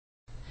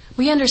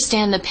We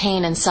understand the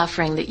pain and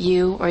suffering that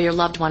you or your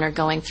loved one are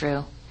going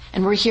through,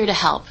 and we're here to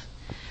help.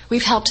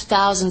 We've helped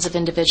thousands of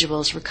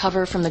individuals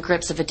recover from the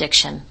grips of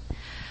addiction.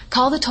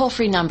 Call the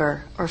toll-free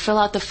number or fill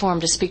out the form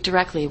to speak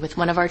directly with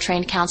one of our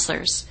trained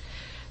counselors.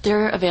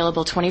 They're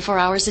available 24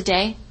 hours a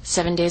day,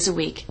 7 days a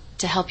week,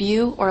 to help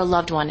you or a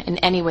loved one in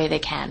any way they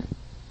can.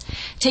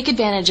 Take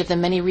advantage of the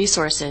many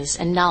resources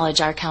and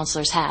knowledge our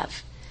counselors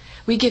have.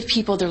 We give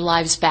people their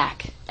lives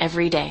back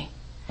every day.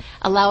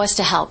 Allow us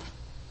to help.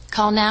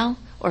 Call now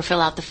or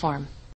fill out the form.